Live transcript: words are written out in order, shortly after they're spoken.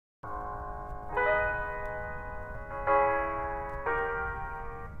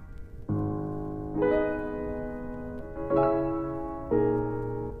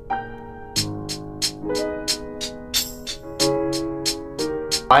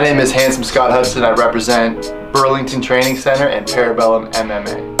My name is Handsome Scott Hudson. I represent Burlington Training Center and Peterborough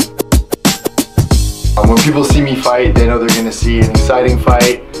MMA. When people see me fight, they know they're going to see an exciting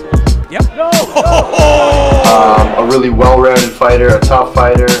fight. Yep. No. A really well-rounded fighter, a tough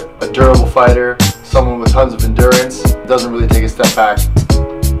fighter, a durable fighter, someone with tons of endurance, doesn't really take a step back.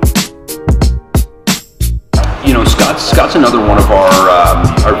 You know, Scott's another one of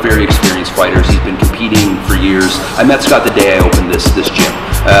our very experienced fighters. He's been competing for years. I met Scott the day I opened this gym,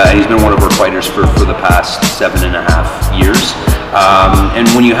 and he's been one of our fighters for the past 7.5 years. And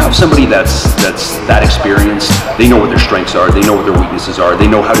when you have somebody that's that experienced, they know what their strengths are, they know what their weaknesses are, they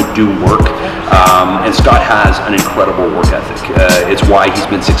know how to do work. And Scott has an incredible work ethic. It's why he's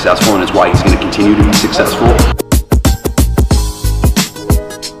been successful, and it's why he's going to continue to be successful.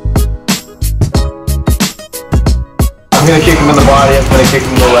 I'm going to kick him in the body, I'm going to kick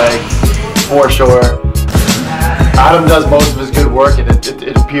him in the leg, for sure. Adam does most of his good work, and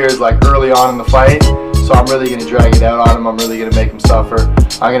it appears like early on in the fight, so I'm really going to drag it out on him. I'm really going to make him suffer.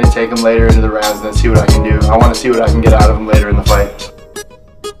 I'm going to take him later into the rounds and then see what I can do. I want to see what I can get out of him later in the fight.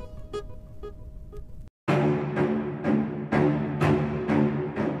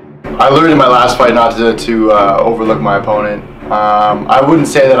 I learned in my last fight not to overlook my opponent. I wouldn't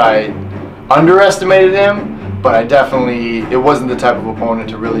say that I underestimated him, but it wasn't the type of opponent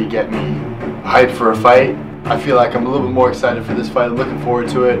to really get me hyped for a fight. I feel like I'm a little bit more excited for this fight. I'm looking forward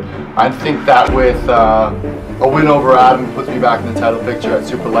to it. I think that with a win over Adam puts me back in the title picture at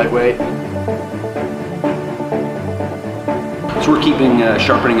super lightweight. So we're keeping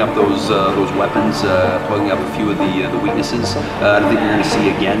sharpening up those weapons, plugging up a few of the weaknesses. I think you're going to see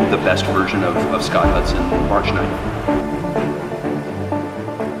again the best version of Scott Hudson March 9th.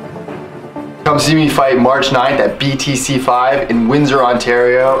 Come see me fight March 9th at BTC 5 in Windsor,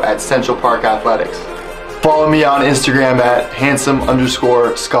 Ontario at Central Park Athletics. Follow me on Instagram at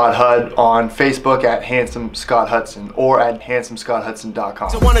handsome_Scott Hud, on Facebook at Handsome Scott Hudson, or at handsomescotthudson.com.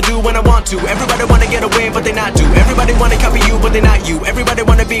 I wanna do when I want to. Everybody wanna get away, but they not do. Everybody wanna copy you, but they not you. Everybody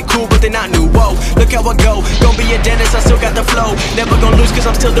wanna be cool, but they not new. Whoa, look how I go. Gonna be a dentist, I still got the flow. Never gonna lose, cause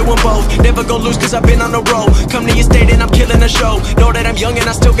I'm still doing both. Never gonna lose, cause I've been on the road. Come to your state and I'm killing the show. Know that I'm young and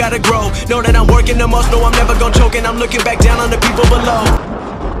I still gotta grow. Know that I'm working the most. Know I'm never gonna choke, and I'm looking back down on the people below.